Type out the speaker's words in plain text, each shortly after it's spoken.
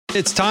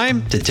It's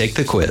time to take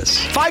the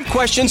quiz. 5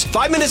 questions,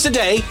 5 minutes a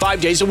day,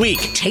 5 days a week.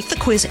 Take the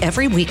quiz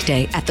every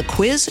weekday at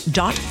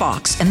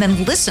thequiz.fox and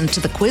then listen to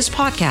the quiz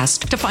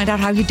podcast to find out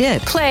how you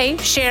did. Play,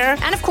 share,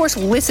 and of course,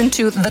 listen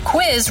to The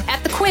Quiz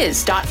at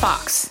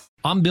thequiz.fox.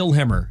 I'm Bill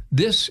Hemmer.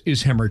 This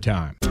is Hemmer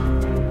Time.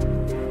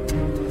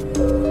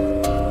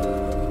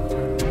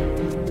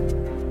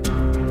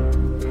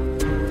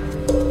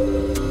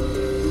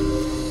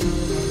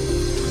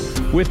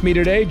 With me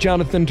today,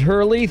 Jonathan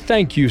Turley.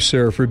 Thank you,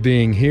 sir, for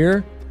being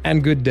here,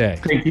 and good day.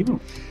 Thank you.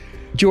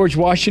 George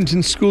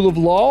Washington School of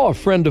Law, a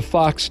friend of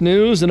Fox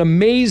News, an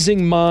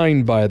amazing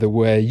mind, by the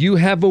way. You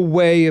have a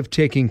way of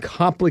taking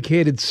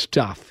complicated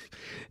stuff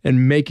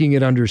and making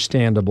it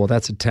understandable.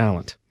 That's a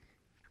talent.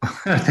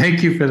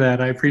 Thank you for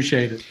that. I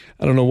appreciate it.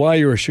 I don't know why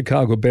you're a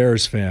Chicago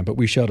Bears fan, but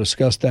we shall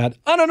discuss that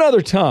on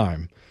another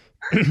time.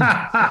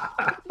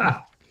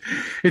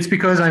 It's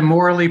because I'm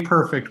morally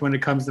perfect when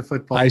it comes to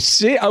football. I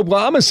see. Well,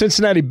 I'm a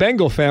Cincinnati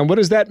Bengal fan. What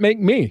does that make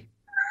me?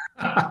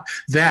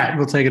 That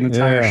will take an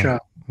entire show.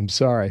 I'm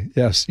sorry.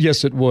 Yes,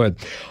 it would.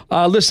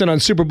 Listen, on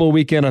Super Bowl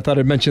weekend, I thought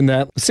I'd mention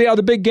that. Let's see how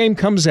the big game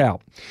comes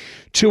out.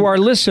 To our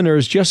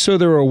listeners, just so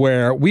they're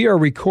aware, we are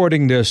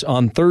recording this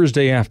on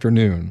Thursday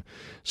afternoon.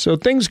 So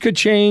things could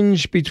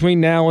change between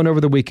now and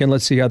over the weekend.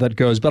 Let's see how that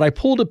goes. But I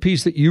pulled a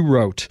piece that you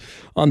wrote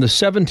on the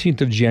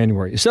 17th of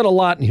January. You said a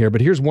lot in here,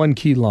 but here's one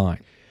key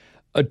line.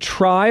 A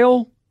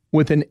trial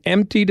with an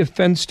empty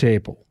defense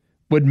table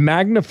would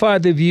magnify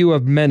the view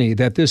of many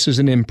that this is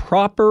an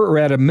improper or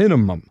at a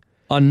minimum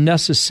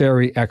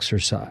unnecessary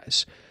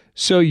exercise.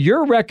 So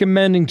you're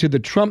recommending to the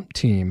Trump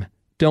team,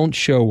 don't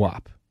show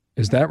up.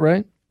 Is that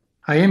right?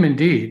 I am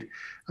indeed.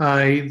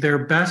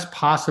 Their best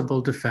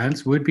possible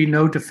defense would be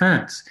no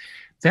defense.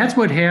 That's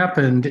what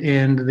happened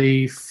in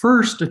the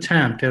first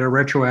attempt at a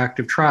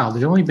retroactive trial.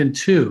 There's only been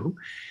 2.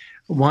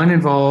 One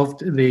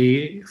involved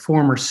the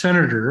former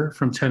senator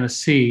from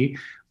Tennessee,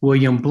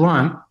 William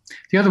Blunt.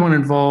 The other one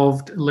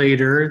involved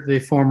later the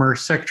former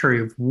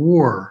Secretary of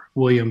War,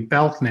 William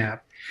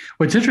Belknap.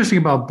 What's interesting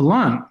about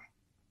Blunt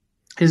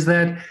is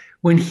that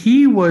when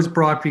he was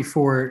brought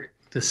before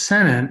the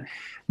Senate,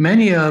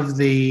 many of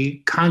the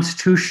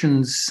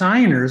Constitution's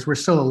signers were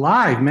still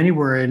alive. Many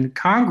were in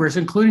Congress,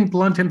 including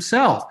Blunt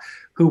himself,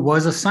 who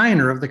was a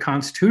signer of the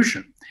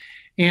Constitution.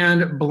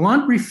 And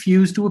Blunt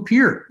refused to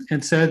appear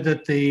and said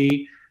that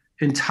the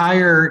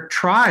entire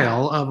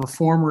trial of a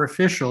former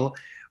official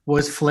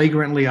was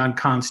flagrantly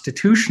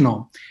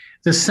unconstitutional.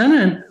 The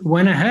Senate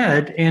went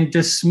ahead and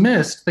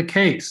dismissed the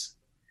case.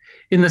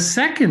 In the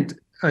second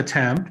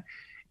attempt,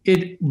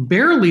 it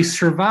barely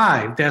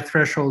survived that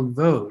threshold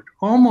vote.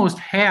 Almost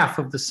half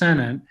of the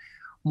Senate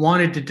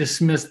wanted to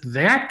dismiss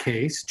that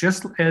case,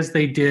 just as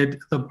they did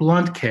the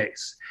Blunt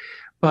case.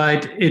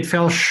 But it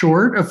fell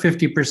short of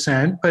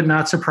 50%, but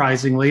not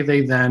surprisingly,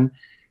 they then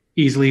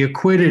easily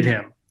acquitted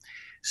him.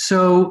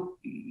 So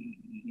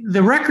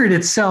the record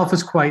itself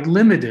is quite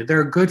limited. There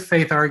are good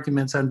faith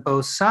arguments on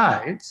both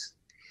sides.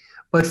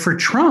 But for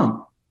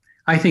Trump,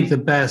 I think the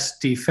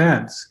best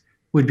defense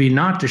would be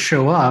not to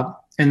show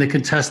up and the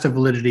contest the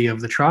validity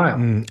of the trial.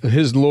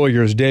 His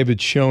lawyers, David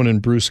Schoen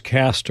and Bruce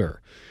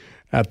Castor,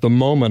 at the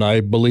moment,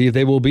 I believe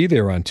they will be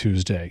there on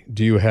Tuesday.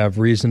 Do you have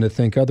reason to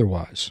think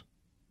otherwise?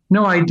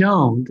 No, I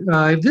don't.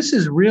 This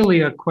is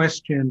really a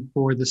question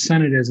for the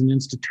Senate as an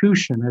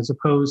institution, as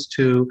opposed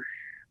to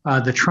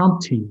the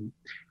Trump team.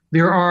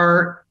 There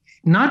are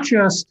not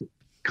just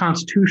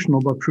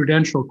constitutional, but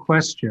prudential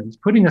questions.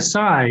 Putting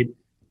aside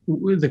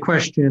the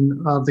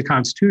question of the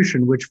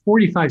Constitution, which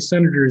 45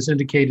 senators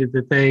indicated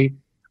that they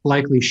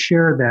likely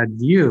share that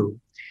view.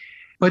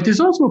 But there's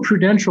also a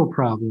prudential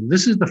problem.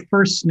 This is the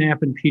first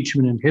snap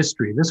impeachment in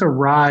history. This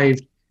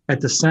arrived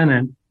at the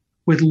Senate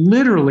with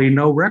literally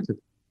no record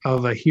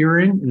of a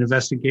hearing, an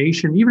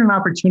investigation, even an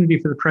opportunity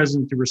for the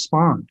president to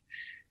respond.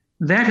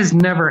 That has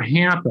never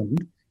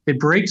happened. It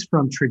breaks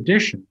from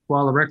tradition.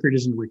 While a record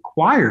isn't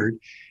required,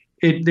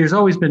 there's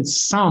always been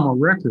some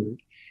record.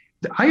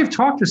 I have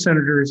talked to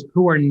senators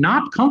who are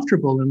not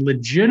comfortable in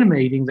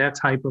legitimating that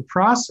type of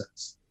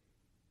process.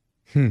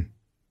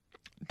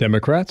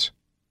 Democrats?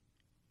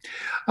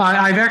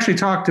 I've actually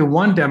talked to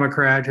one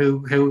Democrat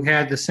who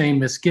had the same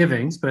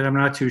misgivings, but I'm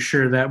not too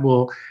sure that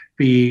will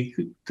be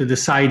the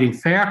deciding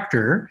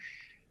factor.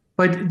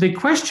 But the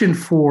question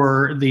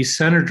for these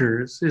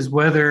senators is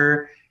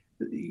whether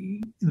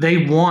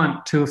they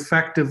want to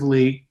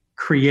effectively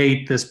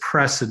create this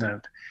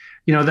precedent.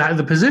 You know,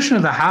 the position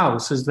of the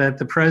House is that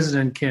the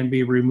president can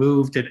be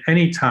removed at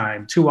any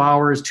time, 2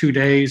 hours, 2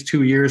 days,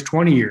 2 years,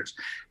 20 years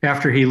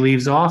after he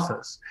leaves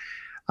office.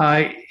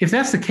 If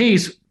that's the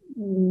case,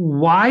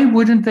 why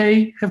wouldn't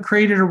they have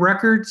created a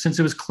record since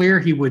it was clear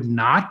he would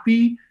not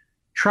be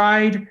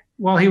tried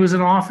while he was in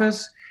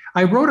office?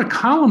 I wrote a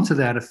column to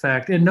that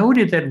effect and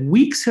noted that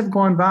weeks have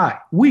gone by,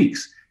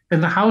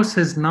 and the House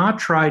has not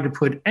tried to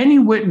put any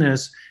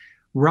witness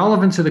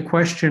relevant to the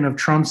question of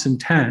Trump's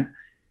intent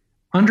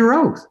under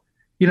oath.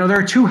 You know, there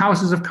are 2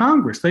 houses of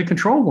Congress. They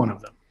control one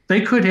of them. They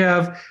could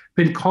have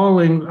been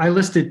calling,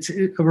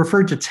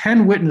 referred to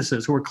 10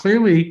 witnesses who are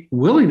clearly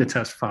willing to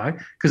testify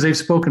because they've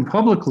spoken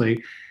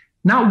publicly.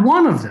 Not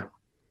one of them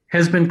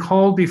has been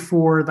called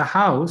before the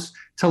House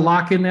to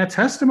lock in that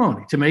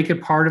testimony, to make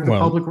it part of the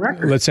public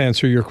record. Let's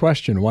answer your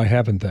question. Why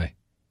haven't they?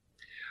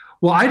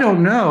 Well, I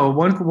don't know.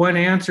 One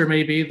answer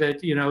may be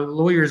that,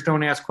 lawyers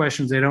don't ask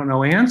questions they don't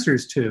know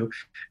answers to.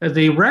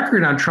 The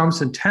record on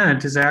Trump's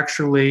intent is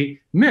actually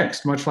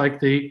mixed, much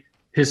like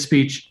his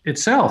speech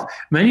itself.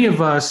 Many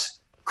of us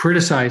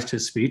criticized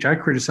his speech. I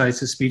criticized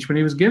his speech when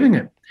he was giving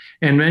it.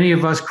 And many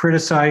of us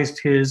criticized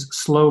his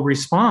slow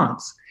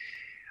response.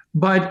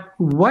 But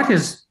what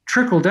has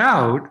trickled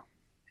out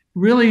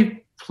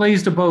really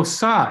plays to both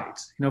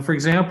sides. For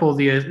example,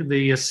 the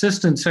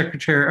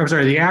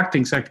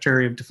acting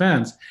Secretary of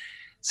Defense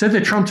said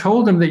that Trump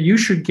told him that you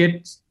should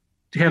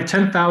have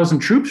 10,000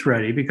 troops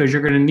ready because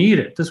you're going to need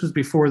it. This was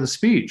before the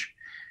speech.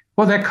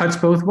 Well, that cuts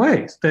both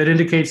ways. That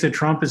indicates that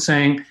Trump is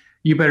saying,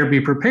 you better be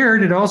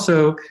prepared. It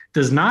also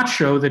does not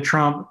show that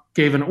Trump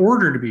gave an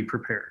order to be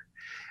prepared.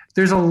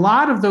 There's a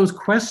lot of those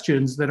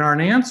questions that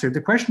aren't answered.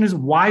 The question is,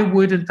 why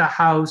wouldn't the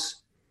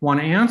House want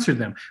to answer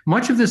them?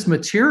 Much of this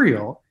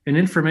material and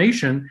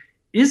information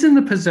is in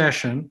the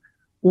possession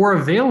or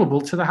available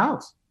to the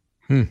House.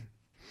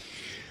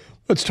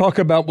 Let's talk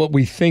about what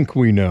we think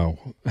we know.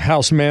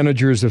 House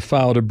managers have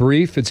filed a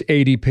brief. It's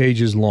 80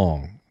 pages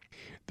long.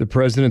 The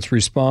president's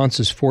response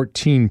is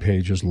 14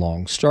 pages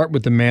long. Start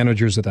with the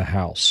managers of the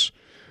House.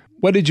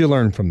 What did you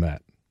learn from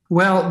that?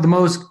 Well, the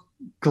most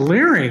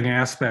glaring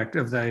aspect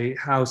of the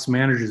House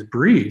managers'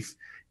 brief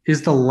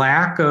is the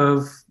lack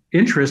of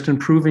interest in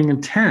proving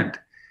intent.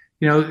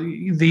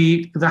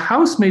 The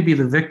House may be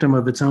the victim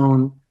of its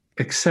own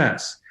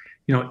excess.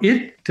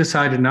 It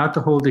decided not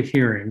to hold a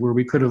hearing where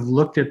we could have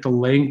looked at the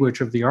language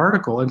of the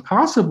article and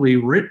possibly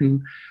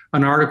written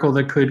an article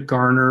that could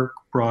garner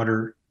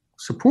broader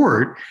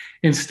support.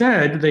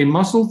 Instead, they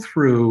muscled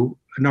through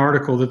an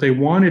article that they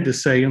wanted to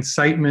say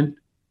incitement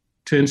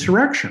to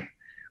insurrection.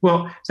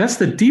 Well, that's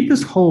the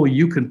deepest hole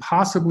you can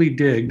possibly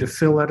dig to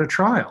fill at a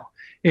trial.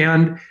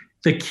 And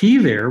the key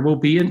there will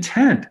be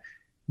intent.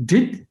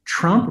 Did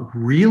Trump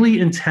really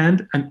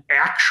intend an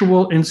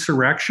actual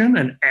insurrection,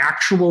 an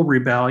actual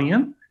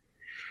rebellion?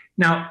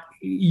 Now,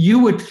 you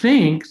would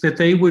think that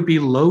they would be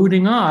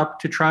loading up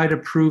to try to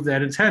prove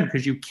that intent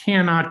because you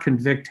cannot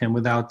convict him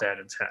without that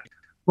intent.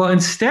 Well,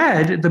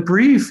 instead, the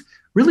brief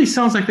really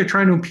sounds like they're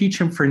trying to impeach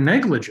him for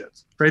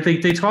negligence, right?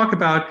 They talk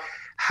about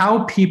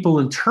how people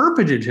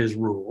interpreted his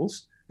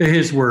words,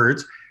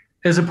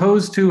 as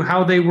opposed to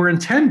how they were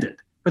intended.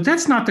 But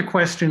that's not the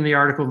question in the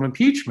article of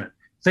impeachment.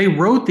 They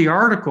wrote the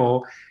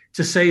article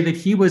to say that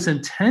he was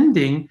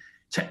intending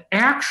to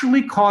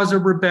actually cause a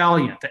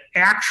rebellion, to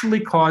actually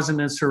cause an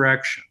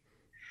insurrection.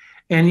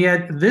 And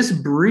yet this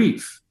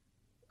brief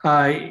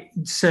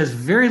says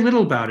very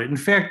little about it. In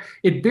fact,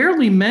 it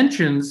barely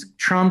mentions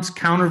Trump's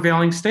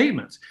countervailing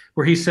statements,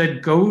 where he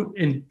said, go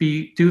and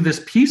do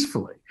this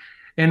peacefully.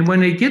 And when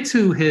they get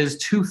to his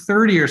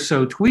 2:30 or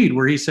so tweet,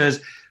 where he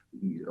says,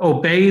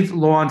 obey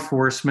law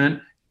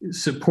enforcement,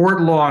 support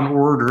law and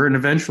order, and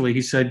eventually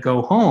he said,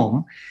 go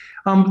home,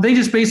 they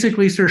just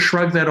basically sort of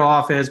shrug that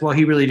off as, well,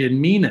 he really didn't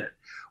mean it.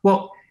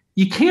 Well,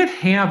 you can't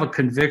have a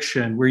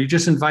conviction where you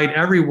just invite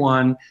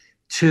everyone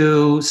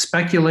to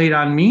speculate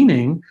on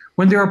meaning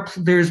when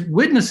there's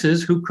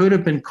witnesses who could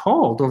have been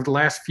called over the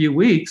last few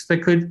weeks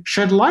that could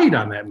shed light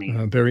on that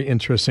meaning. Very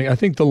interesting. I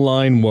think the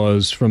line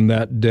was from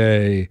that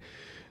day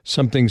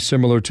something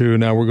similar to,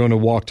 now we're going to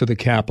walk to the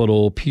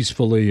Capitol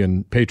peacefully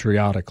and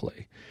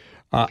patriotically.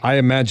 I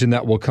imagine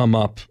that will come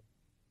up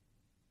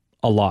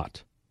a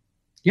lot.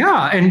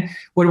 Yeah, and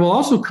what will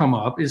also come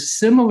up is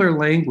similar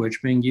language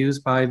being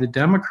used by the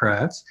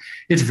Democrats.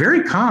 It's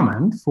very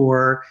common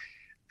for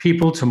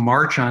people to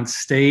march on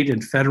state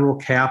and federal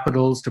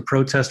capitals to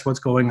protest what's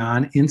going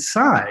on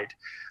inside.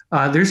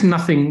 There's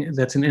nothing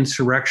that's an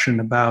insurrection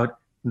about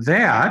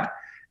that.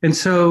 And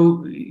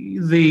so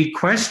the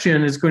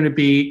question is going to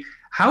be,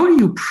 how do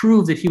you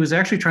prove that he was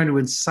actually trying to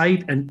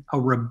incite a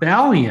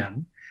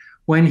rebellion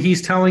when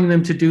he's telling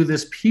them to do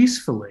this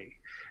peacefully?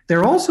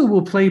 There also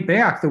will play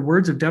back the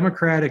words of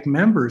Democratic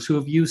members who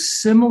have used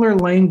similar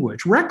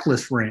language,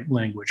 reckless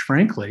language,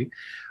 frankly,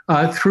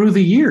 through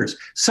the years.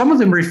 Some of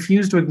them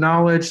refuse to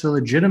acknowledge the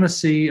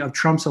legitimacy of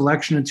Trump's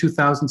election in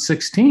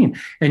 2016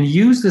 and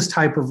use this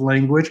type of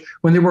language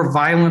when there were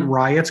violent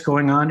riots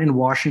going on in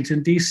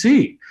Washington,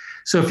 D.C.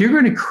 So if you're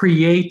going to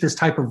create this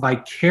type of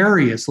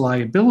vicarious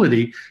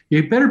liability,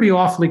 you better be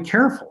awfully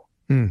careful.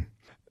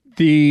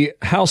 The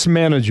House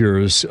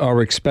managers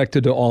are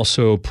expected to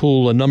also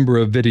pull a number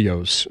of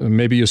videos.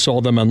 Maybe you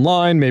saw them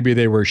online. Maybe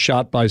they were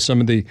shot by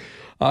some of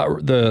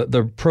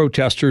the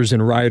protesters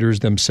and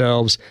rioters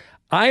themselves.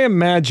 I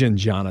imagine,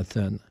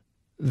 Jonathan,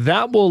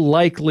 that will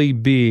likely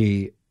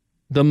be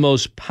the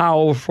most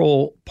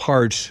powerful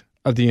part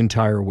of the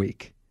entire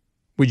week.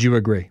 Would you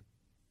agree?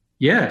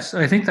 Yes,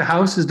 I think the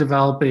House is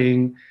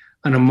developing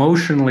an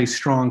emotionally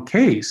strong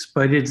case,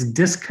 but it's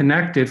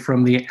disconnected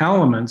from the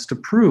elements to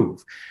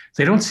prove.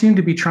 They don't seem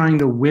to be trying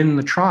to win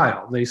the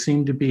trial. They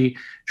seem to be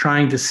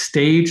trying to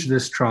stage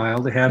this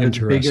trial to have its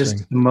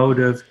biggest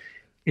emotive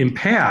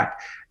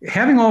impact.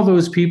 Having all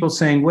those people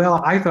saying,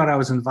 well, I thought I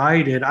was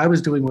invited, I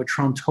was doing what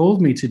Trump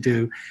told me to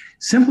do,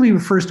 simply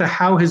refers to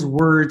how his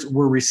words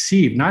were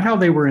received, not how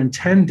they were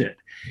intended.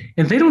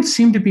 And they don't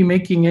seem to be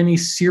making any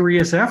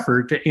serious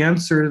effort to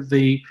answer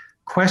the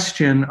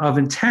question of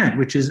intent,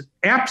 which is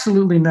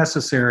absolutely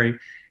necessary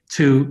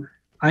to,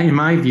 in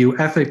my view,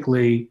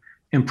 ethically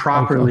and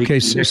properly. Okay,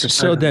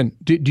 so then,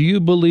 do you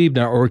believe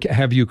now, or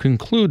have you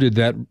concluded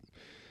that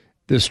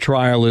this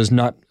trial is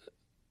not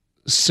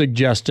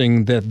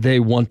suggesting that they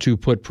want to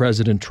put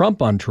President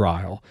Trump on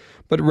trial,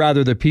 but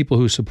rather the people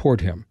who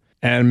support him?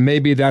 And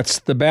maybe that's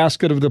the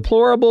basket of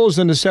deplorables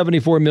and the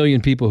 74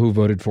 million people who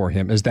voted for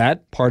him. Is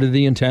that part of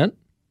the intent?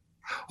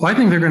 Well, I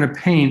think they're going to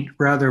paint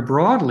rather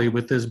broadly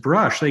with this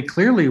brush. They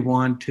clearly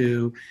want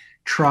to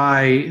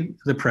try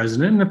the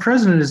president, and the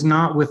president is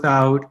not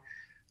without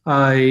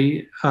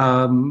sin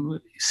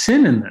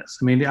in this.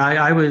 I mean,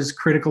 I was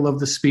critical of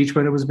the speech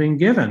when it was being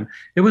given.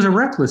 It was a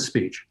reckless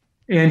speech,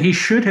 and he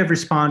should have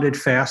responded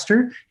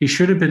faster. He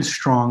should have been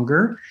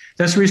stronger.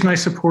 That's the reason I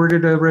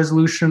supported a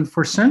resolution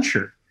for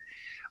censure.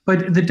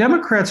 But the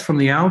Democrats from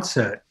the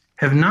outset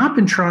have not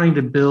been trying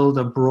to build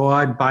a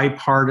broad,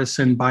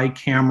 bipartisan,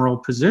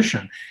 bicameral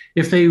position.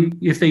 If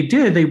they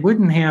did, they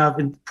wouldn't have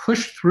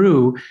pushed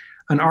through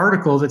an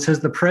article that says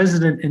the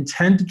president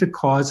intended to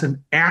cause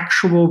an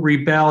actual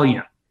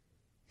rebellion.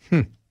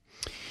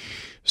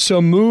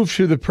 So move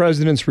to the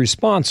president's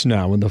response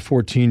now in the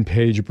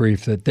 14-page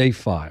brief that they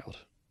filed.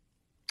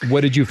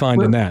 What did you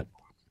find in that?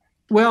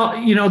 Well,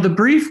 the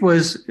brief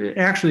was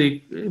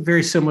actually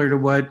very similar to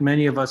what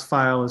many of us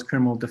file as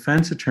criminal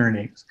defense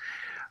attorneys,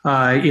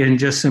 in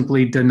just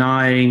simply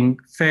denying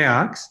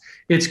facts.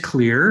 It's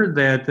clear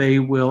that they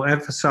will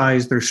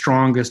emphasize their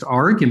strongest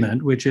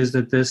argument, which is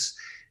that this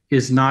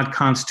is not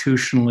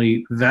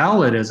constitutionally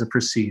valid as a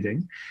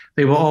proceeding.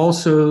 They will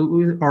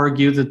also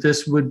argue that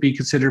this would be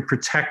considered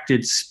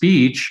protected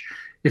speech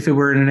if it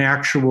were in an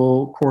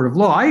actual court of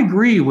law. I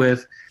agree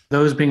with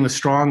those being the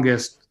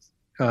strongest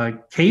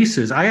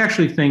cases. I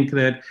actually think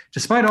that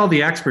despite all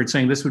the experts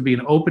saying this would be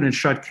an open and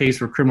shut case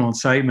for criminal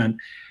incitement,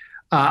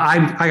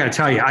 I got to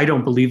tell you, I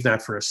don't believe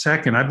that for a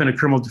second. I've been a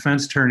criminal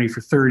defense attorney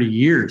for 30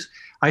 years.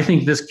 I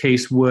think this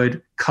case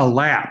would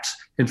collapse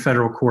in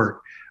federal court.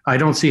 I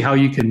don't see how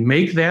you can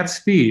make that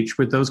speech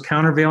with those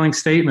countervailing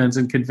statements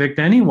and convict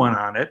anyone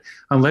on it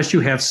unless you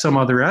have some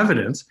other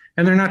evidence,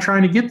 and they're not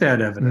trying to get that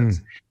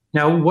evidence.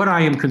 Now, what I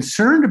am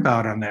concerned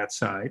about on that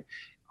side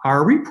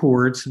are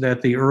reports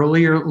that the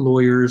earlier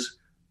lawyers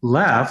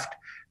left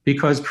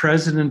because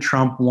President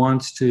Trump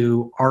wants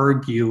to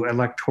argue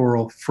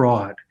electoral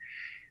fraud.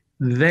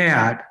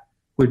 That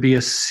would be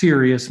a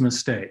serious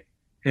mistake,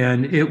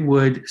 and it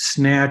would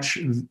snatch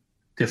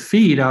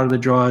defeat out of the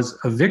jaws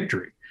of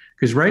victory.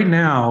 Because right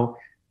now,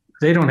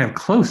 they don't have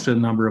close to the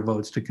number of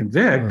votes to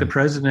convict. The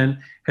president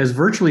has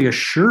virtually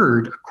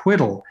assured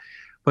acquittal.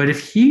 But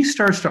if he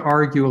starts to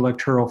argue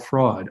electoral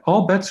fraud,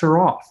 all bets are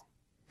off.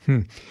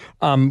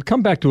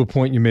 Come back to a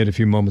point you made a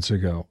few moments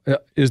ago.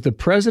 Is the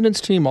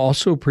president's team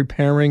also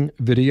preparing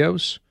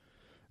videos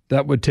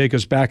that would take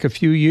us back a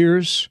few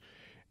years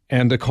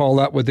and to call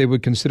out what they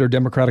would consider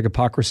Democratic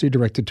hypocrisy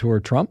directed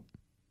toward Trump?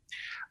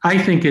 I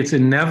think it's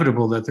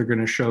inevitable that they're going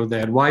to show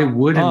that. Why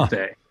wouldn't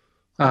they?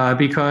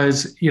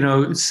 Because,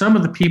 some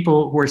of the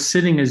people who are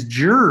sitting as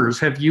jurors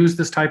have used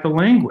this type of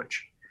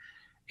language.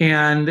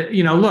 And,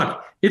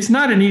 look, it's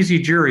not an easy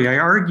jury. I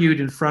argued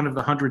in front of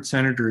the 100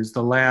 senators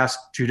the last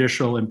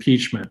judicial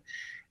impeachment.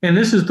 And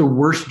this is the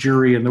worst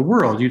jury in the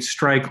world. You'd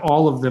strike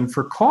all of them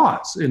for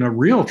cause in a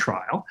real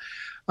trial.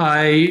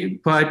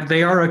 But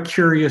they are a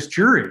curious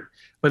jury.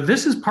 But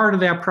this is part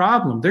of that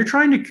problem. They're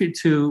trying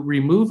to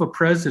remove a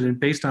president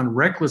based on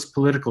reckless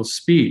political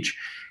speech.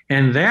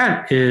 And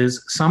that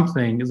is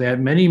something that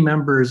many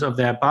members of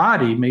that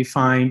body may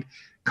find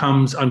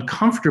comes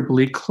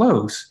uncomfortably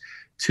close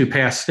to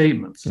past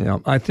statements. Yeah,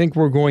 I think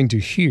we're going to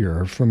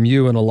hear from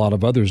you and a lot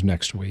of others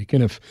next week.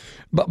 And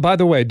by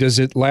the way, does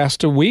it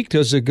last a week?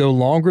 Does it go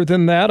longer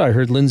than that? I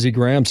heard Lindsey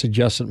Graham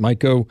suggest it might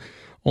go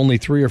only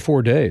 3 or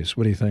 4 days.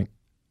 What do you think?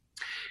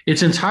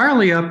 It's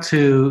entirely up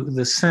to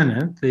the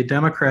Senate. The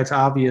Democrats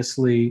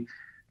obviously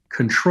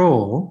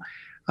control.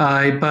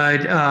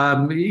 But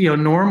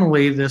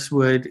normally this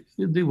would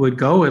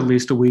go at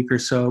least a week or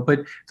so.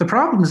 But the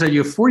problem is that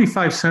you have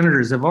 45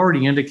 senators have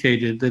already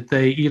indicated that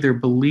they either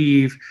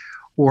believe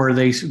or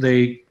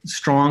they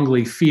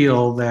strongly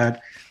feel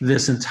that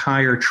this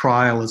entire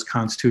trial is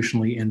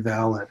constitutionally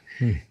invalid.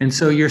 And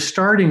so you're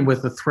starting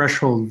with a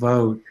threshold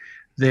vote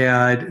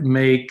that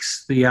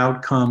makes the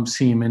outcome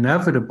seem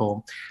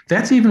inevitable.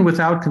 That's even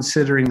without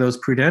considering those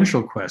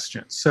prudential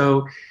questions.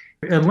 So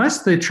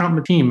unless the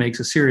Trump team makes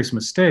a serious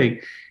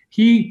mistake,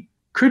 he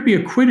could be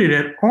acquitted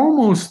at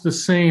almost the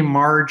same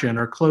margin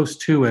or close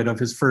to it of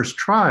his first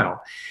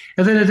trial.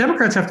 And then the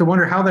Democrats have to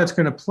wonder how that's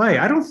going to play.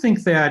 I don't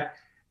think that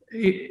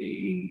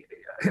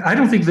I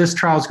don't think this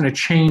trial is going to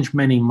change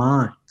many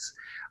minds.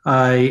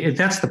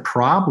 That's the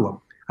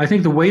problem. I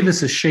think the way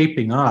this is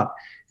shaping up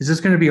is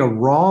it's going to be a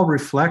raw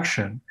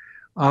reflection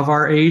of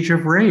our age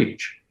of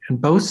rage. And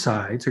both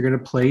sides are going to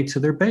play to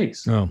their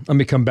base. Oh, let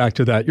me come back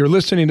to that. You're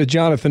listening to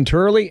Jonathan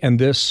Turley, and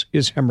this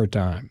is Hammer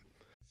Time.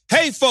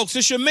 Hey, folks,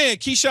 it's your man,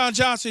 Keyshawn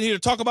Johnson, here to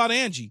talk about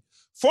Angie,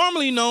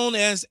 formerly known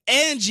as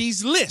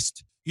Angie's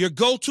List, your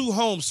go-to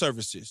home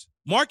services.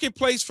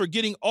 Marketplace for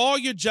getting all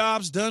your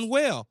jobs done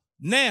well.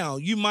 Now,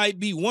 you might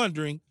be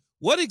wondering,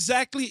 what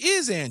exactly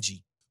is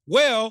Angie?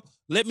 Well,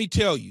 let me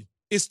tell you.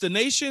 It's the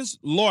nation's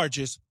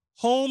largest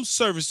home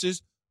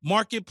services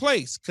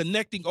marketplace,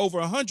 connecting over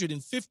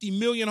 150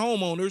 million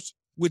homeowners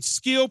with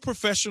skilled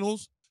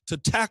professionals to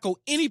tackle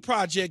any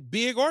project,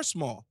 big or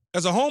small.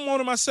 As a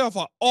homeowner myself,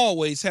 I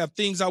always have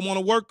things I want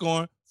to work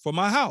on for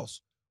my house,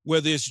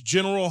 whether it's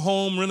general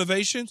home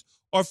renovations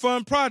or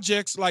fun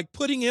projects like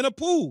putting in a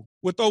pool.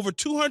 With over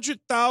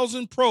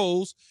 200,000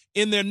 pros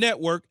in their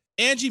network,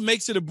 Angie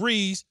makes it a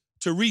breeze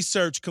to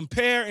research,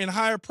 compare, and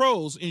hire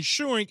pros,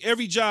 ensuring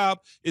every job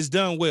is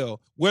done well.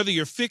 Whether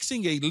you're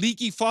fixing a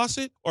leaky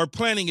faucet or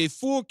planning a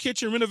full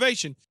kitchen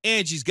renovation,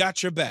 Angie's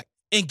got your back.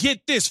 And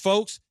get this,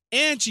 folks,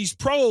 Angie's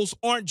pros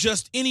aren't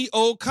just any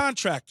old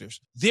contractors.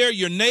 They're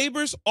your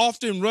neighbors,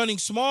 often running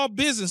small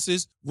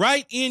businesses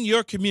right in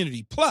your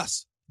community.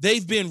 Plus,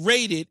 they've been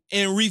rated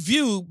and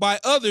reviewed by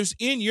others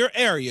in your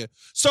area,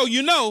 so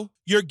you know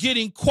you're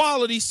getting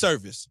quality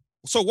service.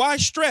 So why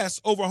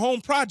stress over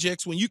home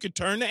projects when you can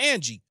turn to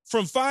Angie?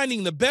 From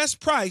finding the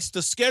best price to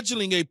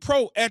scheduling a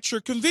pro at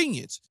your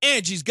convenience,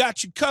 Angie's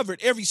got you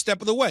covered every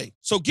step of the way.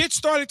 So get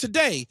started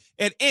today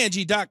at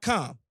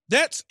Angie.com.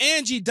 That's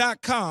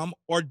Angie.com,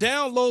 or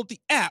download the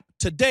app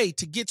today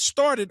to get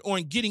started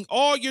on getting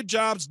all your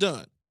jobs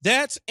done.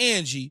 That's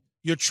Angie,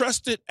 your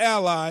trusted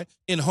ally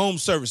in home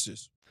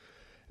services.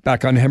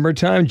 Back on Hammer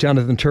Time,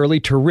 Jonathan Turley,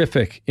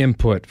 terrific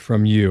input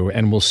from you,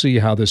 and we'll see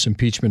how this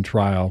impeachment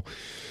trial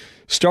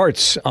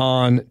starts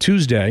on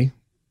Tuesday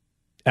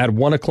at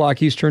 1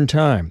 o'clock Eastern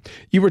Time.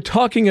 You were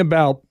talking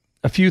about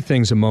a few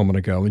things a moment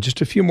ago, and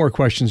just a few more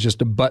questions just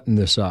to button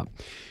this up.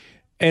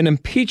 An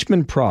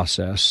impeachment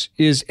process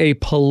is a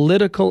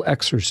political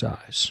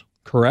exercise,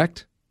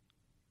 correct?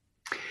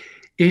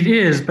 It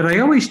is, but I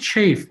always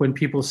chafe when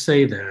people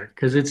say that,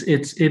 because it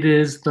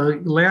is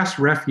the last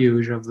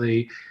refuge of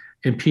the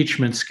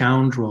impeachment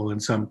scoundrel in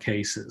some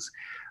cases.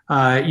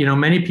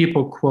 Many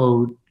people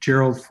quote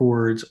Gerald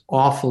Ford's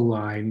awful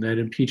line that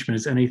impeachment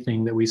is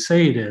anything that we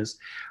say it is.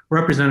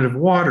 Representative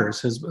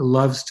Waters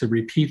loves to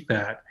repeat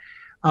that.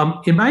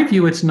 In my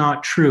view, it's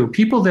not true.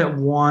 People that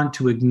want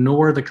to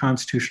ignore the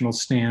constitutional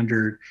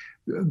standard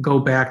go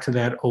back to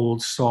that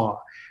old saw.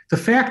 The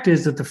fact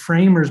is that the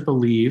framers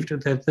believed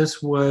that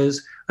this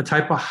was a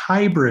type of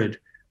hybrid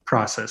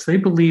process. They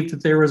believed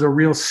that there was a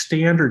real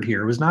standard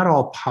here. It was not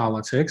all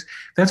politics.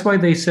 That's why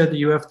they said that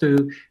you have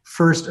to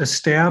first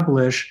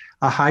establish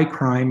a high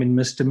crime and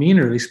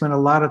misdemeanor. They spent a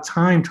lot of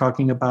time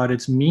talking about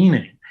its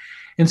meaning.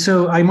 And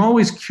so I'm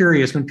always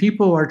curious when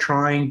people are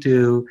trying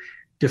to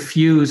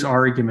diffuse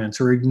arguments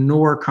or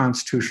ignore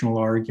constitutional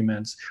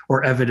arguments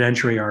or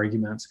evidentiary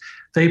arguments,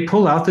 they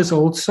pull out this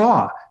old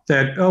saw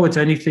that, it's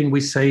anything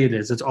we say it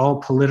is. It's all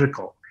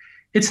political.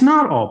 It's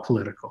not all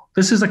political.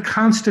 This is a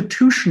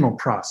constitutional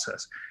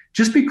process.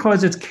 Just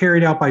because it's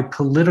carried out by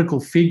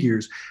political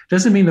figures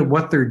doesn't mean that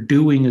what they're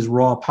doing is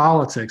raw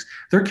politics.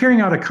 They're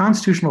carrying out a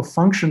constitutional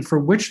function for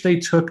which they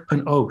took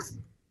an oath.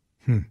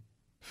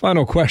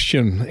 Final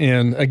question,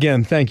 and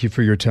again, thank you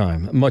for your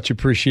time. Much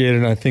appreciated,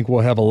 and I think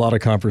we'll have a lot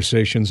of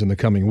conversations in the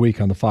coming week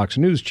on the Fox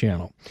News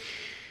channel.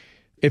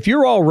 If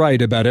you're all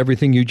right about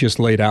everything you just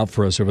laid out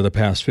for us over the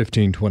past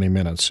 15, 20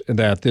 minutes,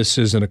 that this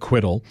is an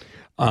acquittal,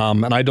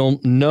 and I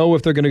don't know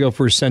if they're going to go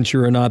for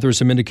censure or not. There's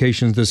some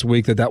indications this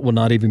week that will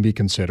not even be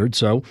considered.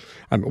 So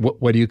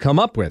what do you come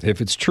up with? If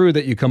it's true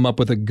that you come up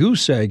with a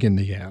goose egg in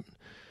the end,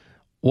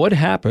 what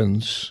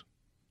happens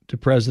to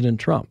President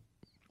Trump?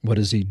 What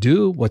does he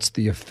do? What's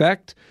the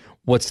effect?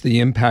 What's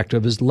the impact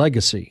of his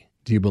legacy,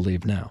 do you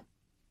believe now?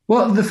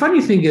 Well, the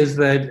funny thing is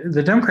that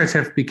the Democrats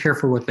have to be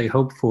careful what they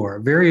hope for.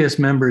 Various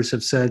members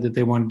have said that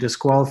they want to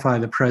disqualify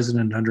the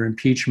president under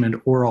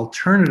impeachment or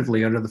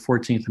alternatively under the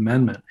 14th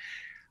Amendment.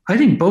 I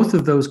think both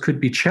of those could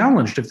be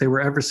challenged if they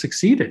were ever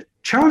succeeded,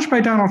 challenged by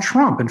Donald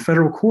Trump in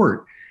federal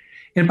court.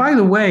 And by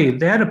the way,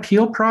 that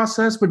appeal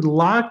process would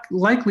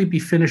likely be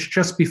finished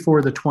just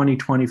before the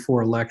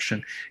 2024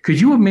 election.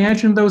 Could you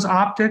imagine those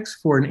optics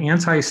for an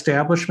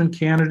anti-establishment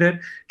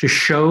candidate to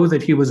show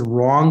that he was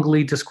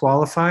wrongly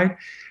disqualified?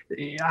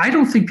 I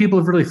don't think people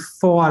have really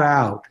thought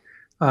out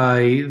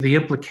the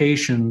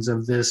implications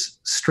of this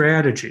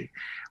strategy.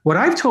 What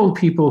I've told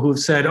people who have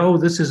said,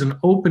 this is an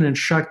open and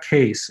shut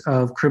case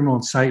of criminal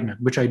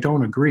incitement, which I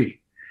don't agree,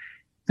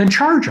 then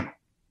charge him.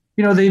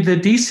 The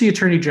D.C.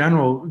 Attorney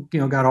General,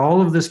 got all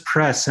of this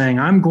press saying,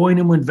 I'm going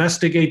to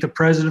investigate the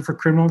president for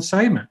criminal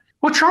incitement.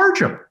 Well, charge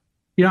him.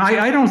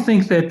 I don't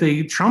think that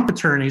the Trump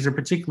attorneys are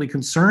particularly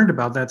concerned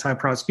about that type of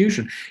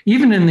prosecution.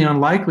 Even in the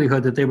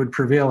unlikelihood that they would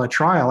prevail at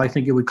trial, I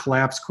think it would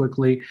collapse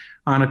quickly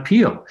on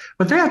appeal.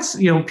 But that's,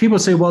 people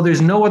say, well, there's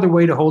no other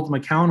way to hold them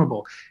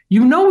accountable.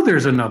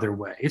 There's another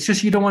way. It's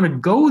just you don't want to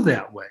go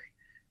that way.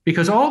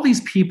 Because all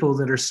these people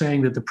that are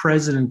saying that the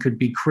president could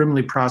be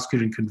criminally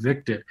prosecuted and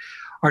convicted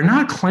are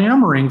not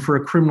clamoring for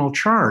a criminal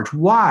charge.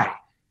 Why?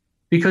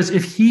 Because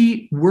if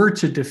he were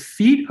to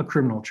defeat a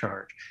criminal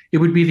charge, it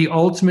would be the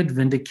ultimate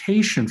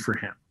vindication for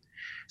him.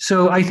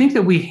 So I think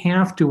that we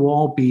have to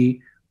all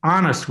be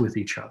honest with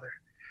each other.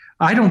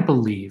 I don't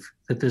believe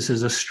that this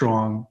is a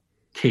strong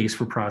case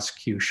for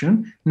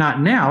prosecution.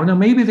 Not now. Now,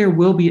 maybe there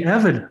will be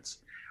evidence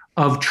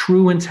of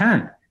true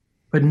intent,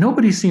 but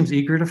nobody seems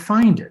eager to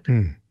find it.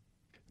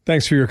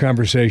 Thanks for your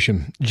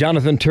conversation.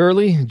 Jonathan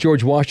Turley,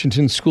 George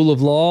Washington School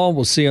of Law.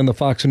 We'll see you on the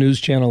Fox News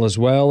channel as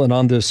well. And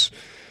on this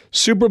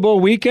Super Bowl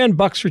weekend,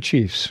 Bucs or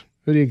Chiefs?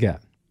 Who do you got?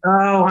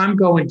 Oh, I'm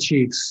going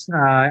Chiefs.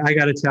 I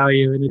got to tell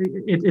you,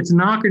 it's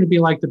not going to be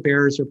like the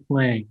Bears are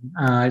playing.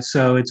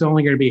 So it's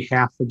only going to be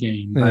half the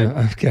game. But,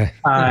 okay.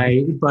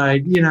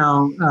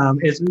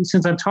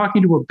 Since I'm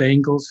talking to a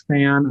Bengals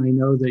fan, I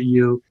know that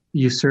you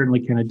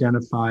certainly can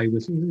identify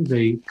with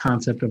the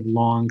concept of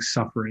long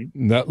suffering.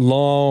 That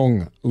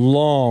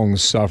long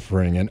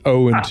suffering and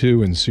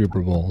 0-2 in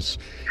Super Bowls.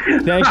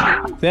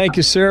 Thank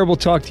you, sir. We'll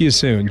talk to you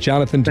soon.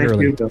 Jonathan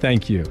Turley.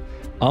 Thank you.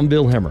 I'm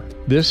Bill Hemmer.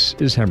 This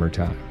is Hemmer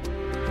Time.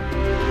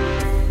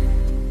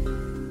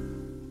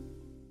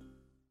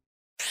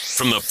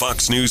 From the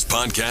Fox News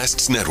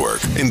Podcasts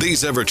Network. In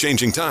these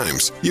ever-changing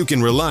times, you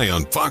can rely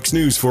on Fox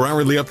News for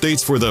hourly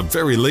updates for the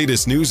very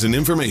latest news and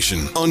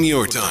information on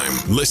your time.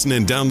 Listen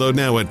and download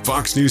now at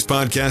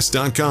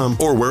foxnewspodcast.com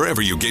or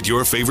wherever you get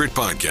your favorite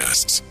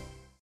podcasts.